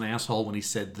God, Bill was an asshole when he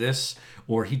said this,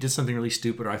 or he did something really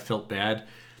stupid, or I felt bad,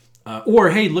 or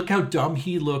hey, look how dumb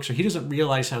he looks, or he doesn't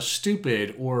realize how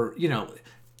stupid, or,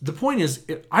 the point is,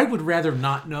 I would rather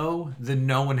not know than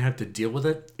know and have to deal with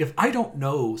it. If I don't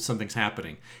know something's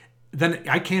happening, then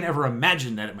I can't ever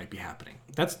imagine that it might be happening.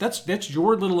 That's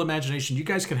your little imagination. You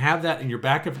guys can have that in your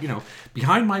back of,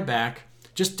 behind my back.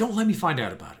 Just don't let me find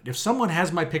out about it. If someone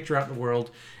has my picture out in the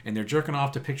world and they're jerking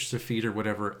off to pictures of feet or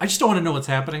whatever, I just don't want to know what's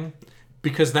happening,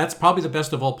 because that's probably the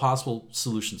best of all possible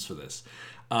solutions for this.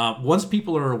 Once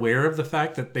people are aware of the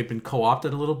fact that they've been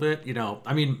co-opted a little bit,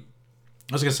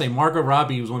 I was going to say Margot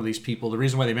Robbie was one of these people. The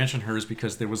reason why they mentioned her is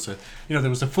because there was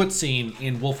a foot scene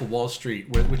in Wolf of Wall Street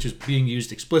which is being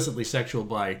used explicitly sexual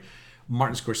by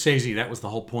Martin Scorsese. That was the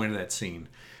whole point of that scene.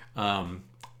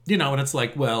 And it's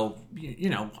like, well,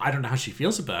 I don't know how she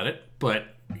feels about it, but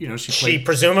she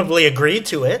presumably agreed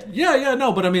to it. Yeah,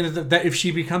 no, but I mean, that if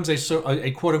she becomes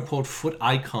a quote unquote foot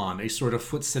icon, a sort of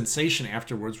foot sensation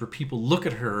afterwards, where people look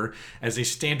at her as a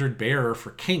standard bearer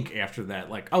for kink after that,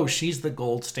 like, oh, she's the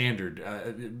gold standard,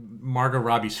 Margot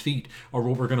Robbie's feet, or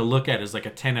what we're going to look at as like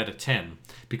a 10 out of 10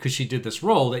 because she did this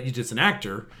role that you did as an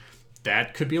actor.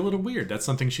 That could be a little weird. That's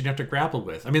something she'd have to grapple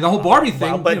with. I mean, the whole Barbie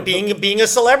thing. Well, but being a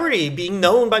celebrity, being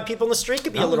known by people in the street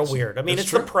could be a little weird. I mean, it's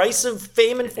true. The price of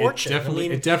fame and fortune.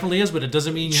 It definitely is, but it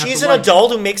doesn't mean she's an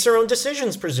adult who makes her own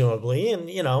decisions, presumably. And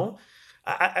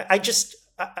I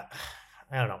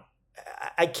don't know.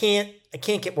 I can't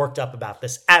get worked up about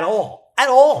this at all,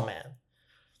 man.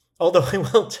 Although I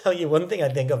will tell you one thing I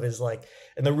think of is like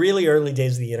in the really early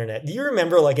days of the internet. Do you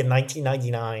remember like in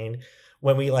 1999?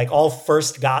 When we like all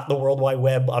first got the World Wide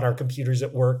Web on our computers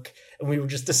at work, and we were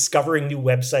just discovering new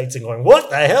websites and going, "What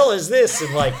the hell is this?"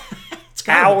 And like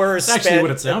hours spent. That's actually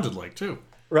what it sounded like too.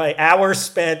 Right, hours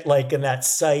spent like in that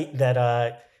site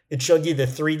that it showed you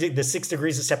the 6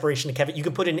 degrees of separation to Kevin. You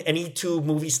could put in any two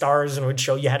movie stars and it would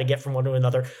show you how to get from one to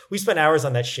another. We spent hours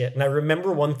on that shit, and I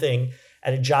remember one thing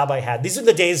at a job I had. These are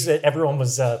the days that everyone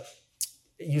was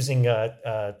using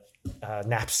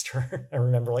Napster. I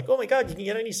remember like, oh my God, you can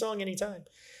get any song anytime.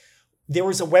 There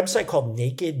was a website called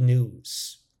Naked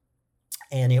News,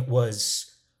 and it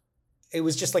was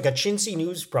just like a chintzy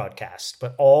news broadcast,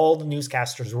 but all the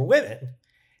newscasters were women.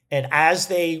 And as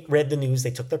they read the news,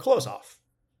 they took their clothes off.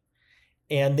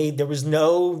 And they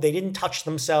didn't touch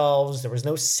themselves. There was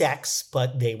no sex,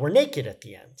 but they were naked at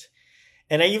the end.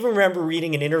 And I even remember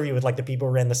reading an interview with like the people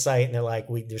who ran the site, and they're like,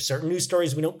 there's certain news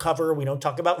stories we don't cover. We don't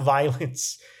talk about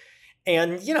violence.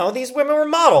 And, these women were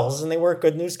models and they weren't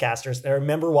good newscasters. And I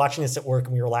remember watching this at work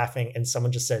and we were laughing and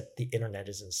someone just said, the internet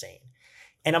is insane.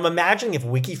 And I'm imagining if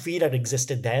WikiFeet had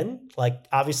existed then, like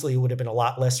obviously it would have been a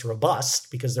lot less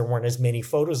robust because there weren't as many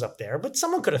photos up there, but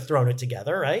someone could have thrown it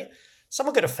together, right?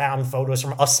 Someone could have found photos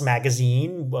from Us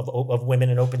magazine of women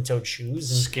in open-toed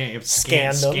shoes and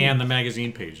scan the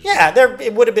magazine pages. Yeah,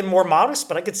 it would have been more modest,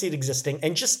 but I could see it existing.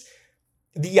 And just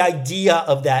the idea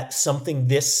of that something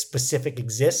this specific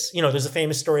exists. There's a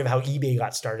famous story of how eBay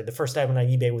got started. The first item on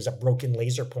eBay was a broken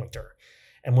laser pointer.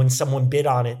 And when someone bid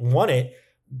on it and won it,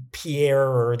 Pierre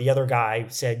or the other guy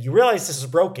said, you realize this is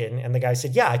broken? And the guy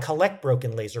said, yeah, I collect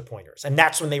broken laser pointers. And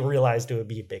that's when they realized it would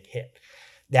be a big hit.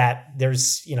 That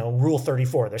there's, Rule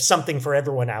 34. There's something for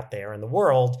everyone out there in the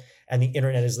world, and the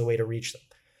internet is the way to reach them.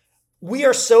 We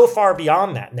are so far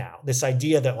beyond that now. This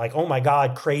idea that like, oh my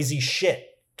God, crazy shit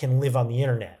can live on the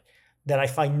internet, that I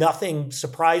find nothing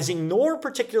surprising nor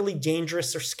particularly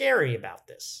dangerous or scary about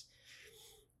this.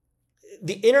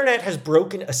 The internet has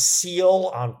broken a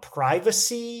seal on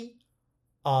privacy,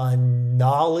 on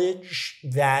knowledge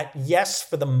that, yes,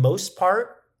 for the most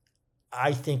part,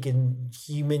 I think in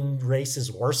human race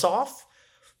is worse off.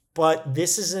 But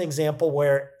this is an example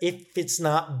where if it's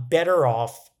not better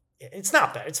off, it's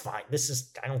not bad. It's fine.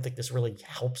 I don't think this really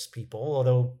helps people.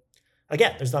 Although,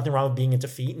 again, there's nothing wrong with being into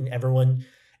feet, and everyone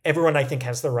I think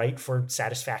has the right for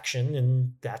satisfaction,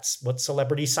 and that's what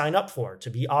celebrities sign up for, to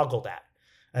be ogled at.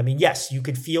 I mean, yes, you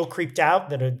could feel creeped out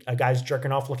that a guy's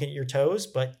jerking off looking at your toes,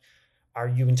 but are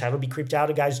you entitled to be creeped out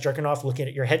a guy's jerking off looking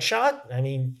at your headshot? I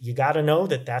mean, you got to know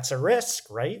that that's a risk,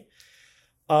 right?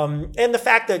 And the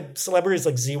fact that celebrities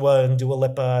like Ziwa and Dua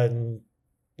Lipa and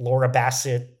Laura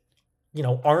Bassett,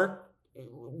 aren't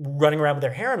running around with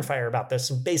their hair on fire about this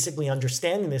and basically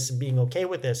understanding this and being okay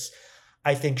with this,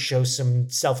 I think shows some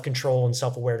self-control and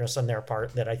self-awareness on their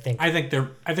part that I think they're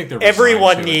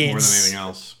everyone needs more than anything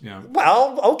else. Yeah.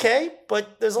 Well, okay,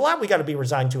 but there's a lot we got to be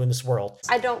resigned to in this world.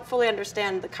 I don't fully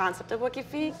understand the concept of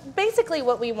WikiFeet. Basically,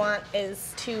 what we want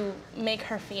is to make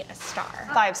her feet a star.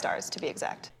 5 stars, to be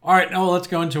exact. All right, now let's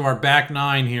go into our back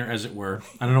nine here, as it were.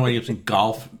 I don't know why you're using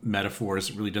golf metaphors.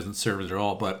 It really doesn't serve it at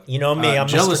all. But you know me, I'm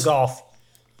Mr. Golf.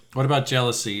 What about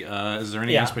jealousy? Is there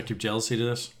any aspect of jealousy to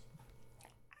this?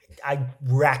 I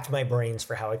racked my brains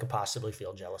for how I could possibly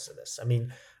feel jealous of this. I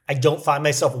mean, I don't find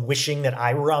myself wishing that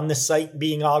I were on this site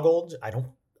being ogled.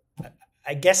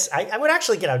 I guess I would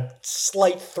actually get a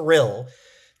slight thrill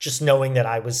just knowing that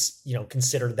I was,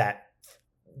 considered that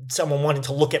someone wanted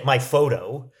to look at my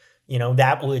photo.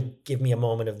 That would give me a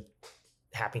moment of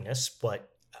happiness, but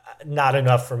not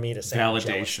enough for me to say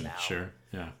validation. Now. Sure.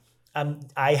 Yeah.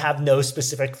 I have no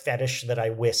specific fetish that I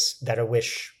wish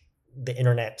the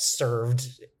internet served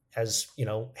as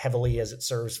heavily as it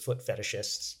serves foot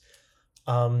fetishists.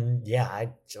 I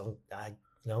don't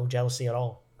no jealousy at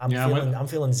all. I'm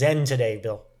feeling zen today,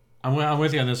 Bill. I'm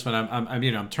with you on this one.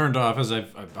 I'm turned off, as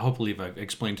hopefully I've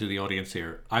explained to the audience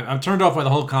here. I'm turned off by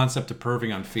the whole concept of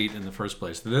perving on feet in the first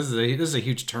place. This is a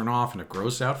huge turn off and a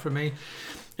gross out for me.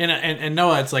 And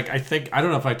Noah, it's like I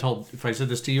don't know if I said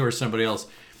this to you or somebody else.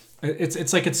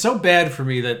 It's like it's so bad for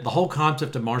me that the whole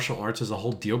concept of martial arts is a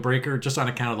whole deal breaker just on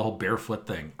account of the whole barefoot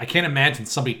thing. I can't imagine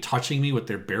somebody touching me with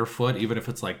their bare foot, even if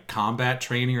it's like combat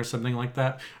training or something like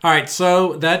that. All right,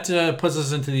 so that puts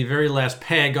us into the very last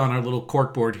peg on our little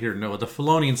corkboard here, Noah, the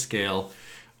Fallonian scale.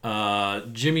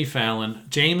 Jimmy Fallon,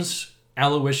 James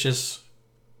Aloysius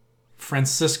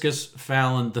Franciscus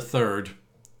Fallon III.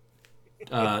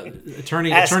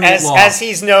 Attorney at law, as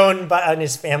he's known on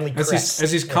his family crest.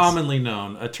 As he's commonly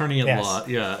known, attorney at law.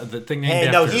 Yeah, the thing named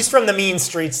after. No, he's from the mean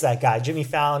streets. That guy, Jimmy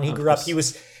Fallon. He grew up. He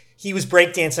was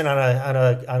breakdancing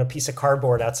on a piece of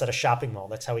cardboard outside a shopping mall.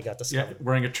 That's how he got the start. Yeah,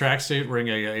 wearing a tracksuit, wearing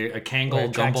a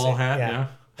Kangol gumball hat.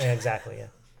 Yeah, exactly. Yeah.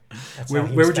 Where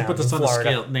would you put this on the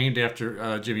scale? Named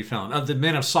after Jimmy Fallon, the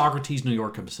man of Socrates, New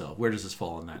York himself. Where does this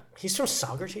fall in that? He's from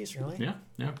Socrates, really? Yeah.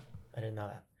 I didn't know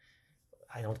that.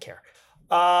 I don't care.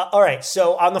 All right,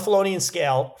 so on the Fallonian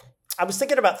scale, I was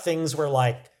thinking about things where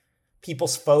like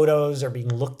people's photos are being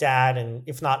looked at and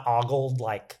if not ogled,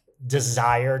 like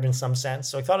desired in some sense.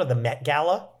 So I thought of the Met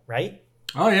Gala, right?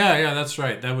 Oh, yeah, that's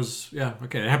right. That was,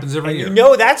 okay, it happens every year. You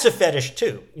know that's a fetish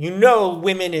too. You know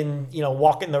women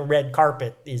walking the red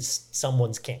carpet is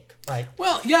someone's kink, right?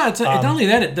 Well, yeah, it's not only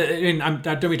that.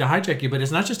 I don't mean to hijack you, but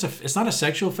it's not a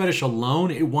sexual fetish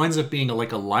alone. It winds up being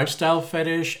like a lifestyle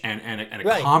fetish and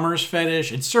a commerce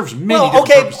fetish. It serves many different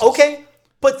purposes. Okay.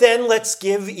 But then let's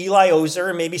give Eli Ozer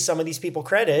and maybe some of these people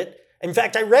credit. In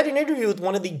fact, I reid an interview with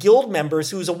one of the guild members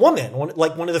who's a woman,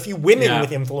 one of the few women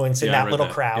with influence in that little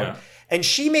crowd. Yeah. And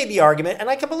she made the argument, and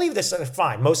I can believe this,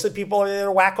 fine. Most of the people are there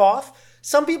to whack off.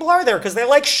 Some people are there because they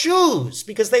like shoes,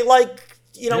 because they like,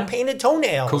 painted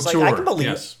toenails. Couture, like, I can believe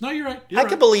it. No, you're right. I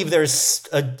can believe there's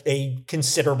a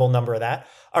considerable number of that.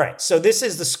 All right, so this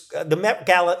is the Met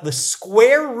Gala, the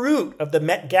square root of the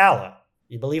Met Gala.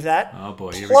 You believe that? Oh,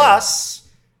 boy. Here Plus,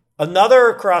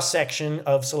 another cross-section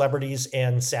of celebrities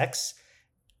and sex,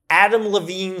 Adam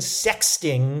Levine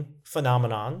sexting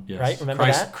phenomenon, right? Remember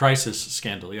that? Crisis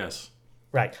scandal, yes.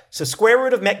 Right. So square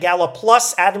root of Met Gala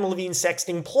plus Adam Levine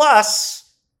sexting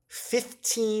plus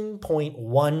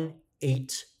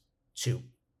 15.182.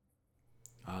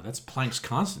 That's Planck's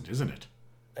constant, isn't it?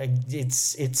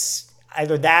 It's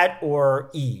either that or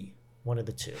E, one of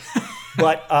the two.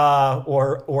 But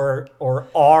or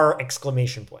R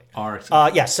exclamation point.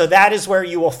 Yeah, so that is where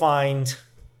you will find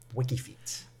WikiFeet.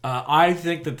 I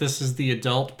think that this is the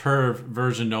adult perv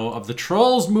version of the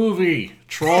Trolls movie.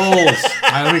 Trolls.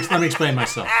 Let me explain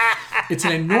myself. It's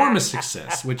an enormous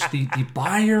success, which the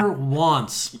buyer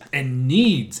wants and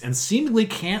needs and seemingly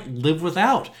can't live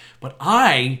without. But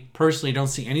I personally don't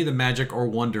see any of the magic or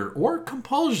wonder or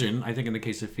compulsion, I think in the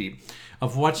case of feet,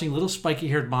 of watching little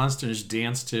spiky-haired monsters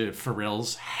dance to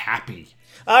Pharrell's Happy.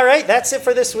 All right, that's it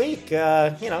for this week.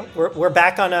 We're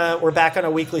back on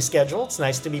a weekly schedule. It's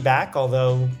nice to be back,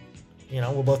 although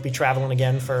we'll both be traveling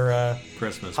again for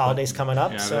Christmas holidays coming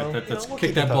up. Yeah, so let's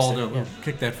kick that ball down. Yeah.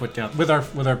 Kick that foot down with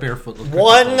our barefoot.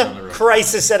 One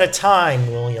crisis at a time,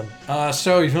 William.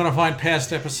 So if you want to find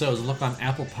past episodes, look on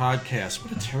Apple Podcasts.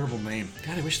 What a terrible name!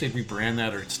 God, I wish they'd rebrand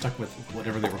that or stuck with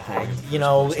whatever they were calling it.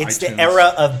 It's iTunes. The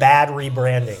era of bad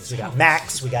rebrandings. We got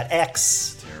Max, we got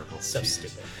X. Terrible. So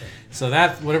stupid. So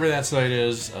that, whatever that site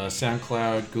is,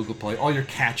 SoundCloud, GooglePlay, all your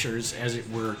catchers, as it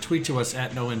were, tweet to us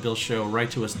at Noah and Bill Show,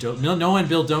 write to us, Noah and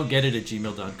Bill don't get it at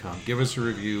gmail.com. Give us a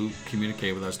review,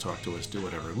 communicate with us, talk to us, do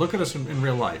whatever. Look at us in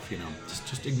real life,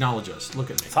 just acknowledge us.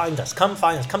 Look at me. Find us. Come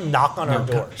find us. Come knock on our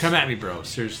doors. Come at me, bro.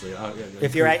 Seriously.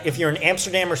 If you're in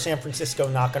Amsterdam or San Francisco,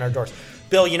 knock on our doors.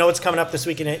 Bill, you know what's coming up this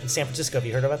weekend in San Francisco? Have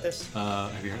you heard about this?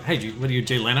 Have you heard? Hey, what are you,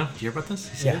 Jay Leno? Do you hear about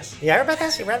this? This? You heard about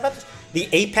this? You read about this? The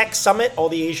APEC Summit, all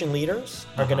the Asian leaders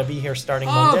are going to be here starting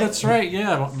Monday. Oh, that's right,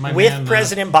 yeah. With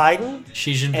President Biden.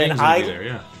 Xi Jinping's going to be there,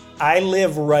 yeah. I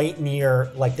live right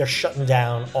near, they're shutting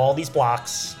down all these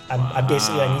blocks. I'm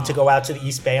basically, I need to go out to the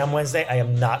East Bay on Wednesday. I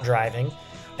am not driving.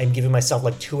 I'm giving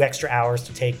myself 2 extra hours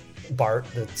to take BART,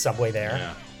 the subway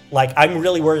there. Yeah. I'm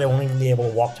really worried I won't even be able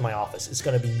to walk to my office. It's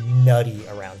going to be nutty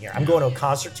around here. I'm going to a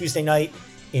concert Tuesday night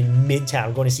in Midtown.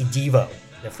 I'm going to see Devo,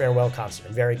 their farewell concert.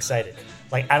 I'm very excited.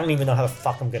 I don't even know how the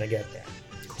fuck I'm going to get there.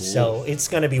 Cool. So it's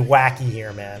going to be wacky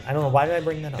here, man. I don't know. Why did I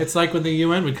bring that up? It's like when the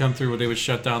UN would come through where they would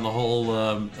shut down the whole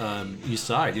east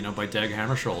side, by Dag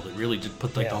Hammarskjöld. It really did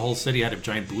put the whole city had a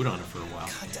giant boot on it for a while.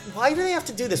 God, why do they have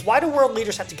to do this? Why do world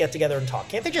leaders have to get together and talk?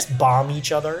 Can't they just bomb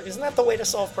each other? Isn't that the way to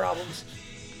solve problems?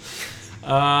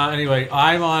 Anyway,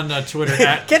 I'm on Twitter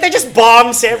at... Can't they just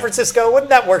bomb San Francisco? Wouldn't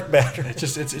that work better?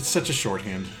 It's such a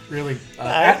shorthand, really.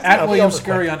 At William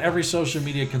Scurry on every social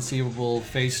media conceivable,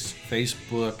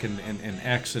 Facebook and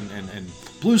X and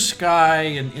Blue Sky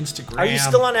and Instagram. Are you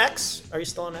still on X?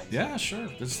 Yeah, sure.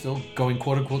 It's still going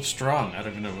quote-unquote strong. I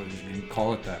don't even know what you can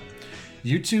call it that.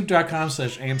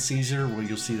 YouTube.com/AmCaesar, where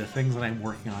you'll see the things that I'm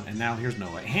working on. And now here's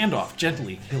Noah. Handoff,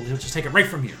 gently. He'll just take it right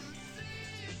from here.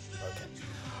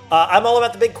 I'm all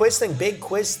about the Big Quiz Thing,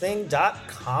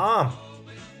 bigquizthing.com.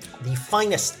 The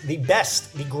finest, the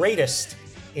best, the greatest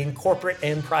in corporate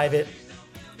and private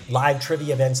live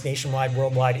trivia events nationwide,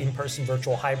 worldwide, in-person,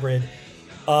 virtual, hybrid.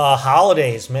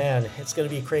 Holidays, man. It's going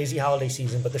to be a crazy holiday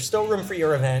season, but there's still room for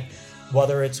your event,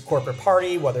 whether it's a corporate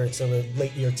party, whether it's a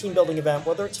late-year team-building event,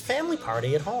 whether it's a family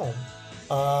party at home.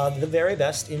 The very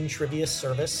best in trivia,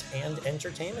 service, and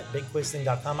entertainment.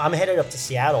 BigQuizThing.com. I'm headed up to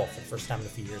Seattle for the first time in a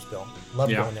few years, Bill. Love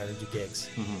going there to do gigs.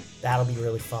 Mm-hmm. That'll be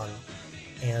really fun.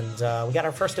 And we got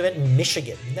our first event in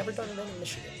Michigan. We've never done an event in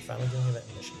Michigan. We're finally doing an event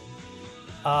in Michigan.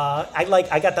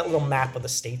 I got that little map of the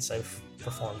states I've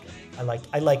performed in. I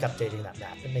like updating that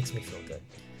map. It makes me feel good.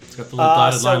 It's got the little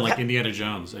dotted line like Indiana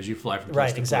Jones as you fly from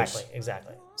place to place.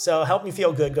 Exactly. So help me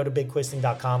feel good. Go to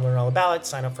bigquizthing.com, learn all about it,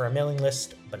 sign up for our mailing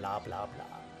list, blah, blah, blah.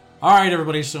 All right,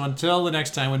 everybody. So until the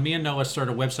next time, when me and Noah start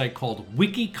a website called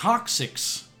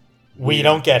WikiCoccyx. We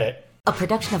don't get it. A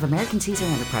production of American Caesar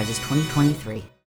Enterprises 2023.